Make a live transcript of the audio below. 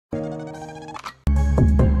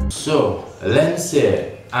So let's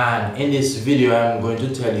say, and in this video I'm going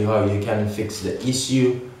to tell you how you can fix the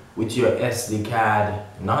issue with your SD card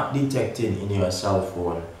not detecting in your cell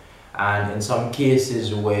phone. And in some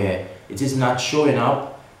cases where it is not showing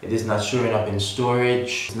up, it is not showing up in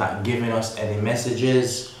storage, it's not giving us any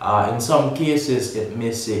messages. In some cases it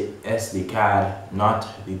may say SD card not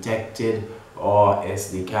detected or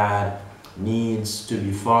SD card needs to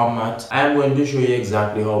be formatted. I am going to show you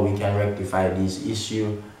exactly how we can rectify this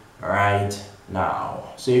issue right now.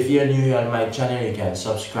 So if you're new here on my channel, you can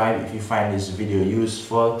subscribe if you find this video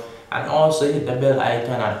useful, and also hit the bell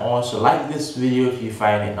icon, and also like this video. If you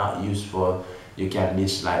find it not useful, you can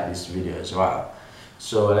dislike this video as well.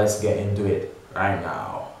 So let's get into it right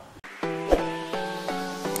now.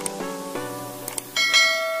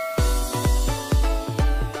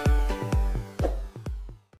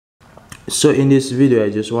 So in this video I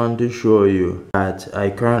just want to show you that I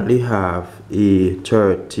currently have a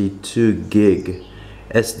 32 gig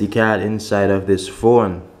SD card inside of this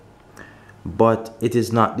phone, but it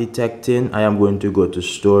is not detecting. I am going to go to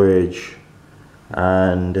storage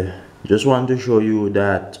and just want to show you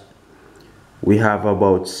that we have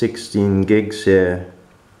about 16 gigs here,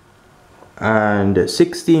 and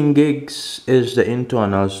 16 gigs is the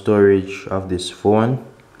internal storage of this phone,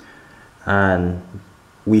 and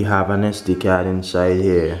we have an SD card inside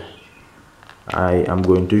here. I am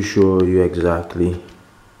going to show you exactly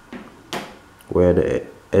where the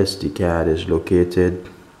SD card is located.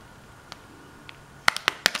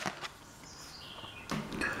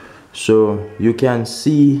 So you can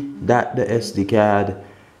see that the SD card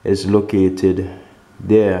is located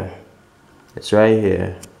there. It's right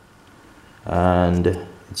here and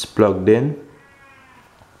it's plugged in,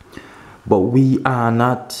 but we are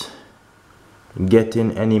not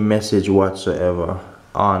getting any message whatsoever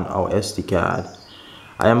on our SD card.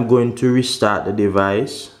 I am going to restart the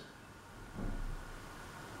device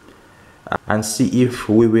and see if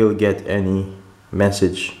we will get any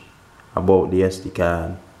message about the SD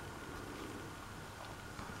card.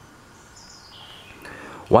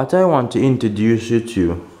 What I want to introduce you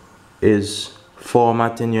to is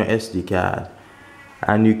formatting your SD card,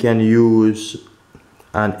 and you can use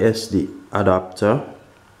an SD adapter.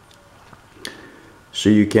 So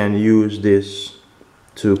you can use this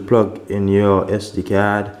to plug in your SD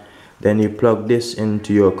card, then you plug this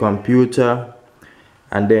into your computer,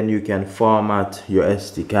 and then you can format your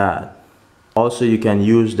SD card. Also, you can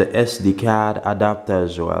use the SD card adapter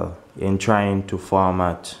as well in trying to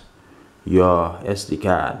format your SD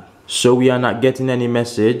card. So we are not getting any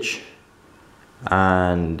message,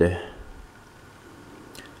 and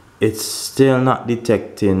it's still not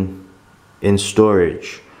detecting in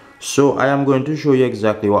storage. So I am going to show you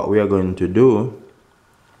exactly what we are going to do.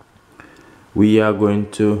 We are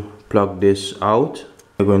going to plug this out.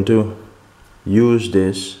 We're going to use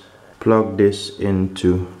this, plug this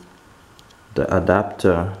into the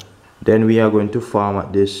adapter. Then we are going to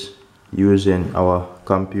format this using our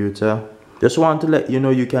computer. Just want to let you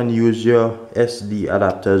know you can use your SD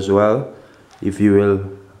adapter as well if you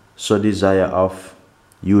will so desire of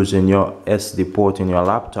using your SD port in your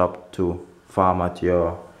laptop to format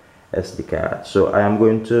your SD card. So I am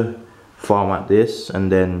going to format this, and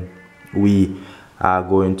then we are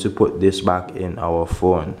going to put this back in our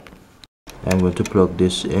phone. I'm going to plug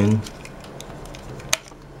this in.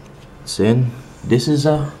 It's in. This is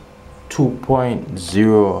a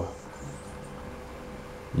 2.0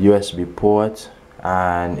 USB port,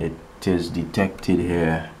 and it is detected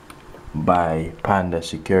here by Panda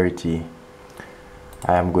Security.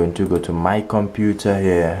 I am going to go to my computer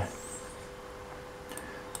here.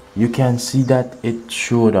 You can see that it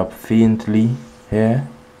showed up faintly here.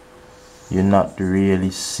 You're not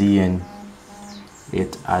really seeing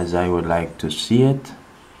it as I would like to see it,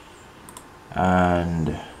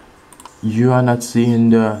 and you are not seeing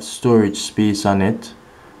the storage space on it,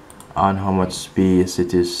 on how much space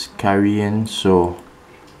it is carrying. So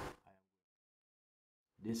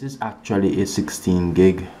this is actually a 16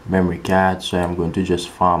 gig memory card, so I'm going to just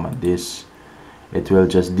format this. It will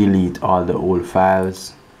just delete all the old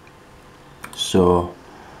files. So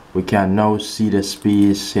we can now see the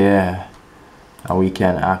space here, and we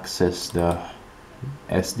can access the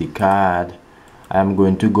SD card. I'm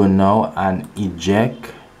going to go now and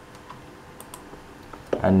eject,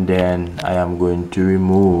 and then I am going to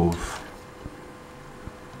remove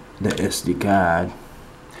the SD card,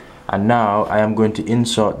 and now I am going to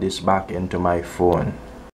insert this back into my phone.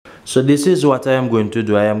 So this is what I am going to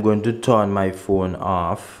do. I am going to turn my phone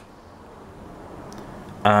off,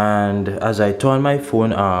 and as I turn my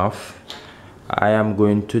phone off, I am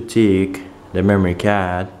going to take the memory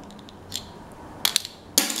card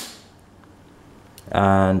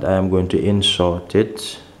and I am going to insert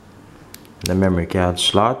it in the memory card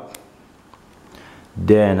slot.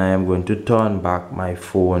 Then I am going to turn back my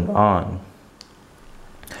phone on.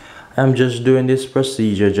 I'm just doing this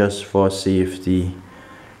procedure just for safety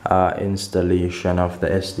installation of the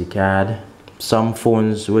SD card. Some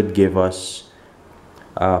phones would give us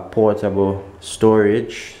portable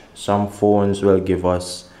storage. Some phones will give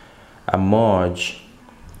us a merge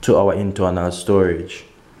to our internal storage.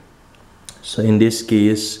 So in this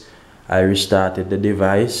case, I restarted the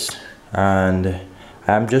device and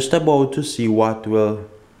I'm just about to see what will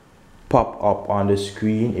pop up on the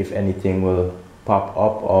screen, if anything will pop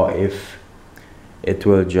up or if it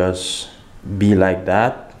will just be like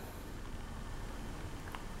that.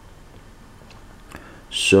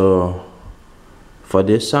 So for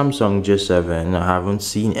this Samsung J7, I haven't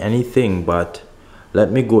seen anything, but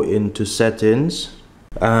let me go into settings,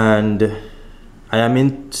 and I am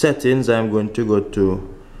in settings. I am going to go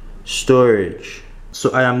to storage.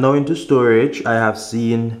 So I am now into storage. I have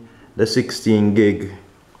seen the 16 gig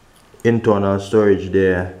internal storage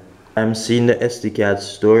there. I'm seeing the SD card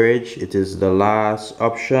storage. It is the last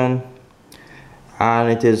option and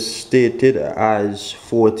it is stated as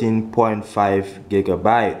 14.5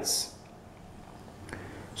 gigabytes.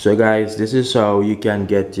 So guys, this is how you can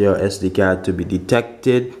get your SD card to be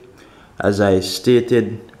detected. As I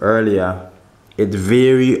stated earlier, it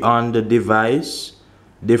varies on the device.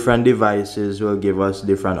 Different devices will give us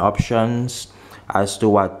different options as to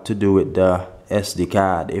what to do with the SD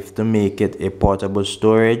card, if to make it a portable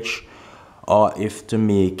storage or if to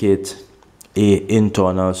make it a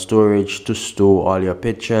internal storage to store all your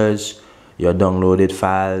pictures, your downloaded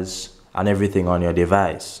files and everything on your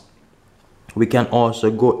device. We can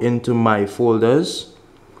also go into my folders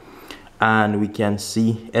and we can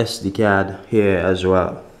see SD card here as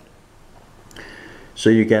well. So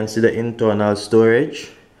you can see the internal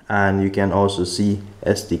storage and you can also see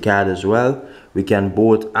SD card as well. We can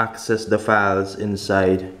both access the files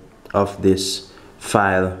inside of this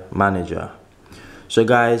file manager. So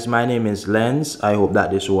guys, my name is Lens. I hope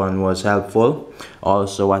that this one was helpful.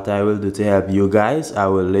 Also, what I will do to help you guys, I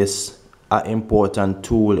will list an important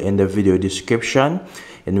tool in the video description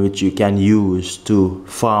in which you can use to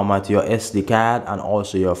format your SD card and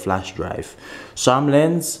also your flash drive. So I'm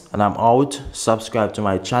Lens and I'm out. Subscribe to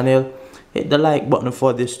my channel. Hit the like button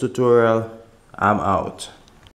for this tutorial. I'm out.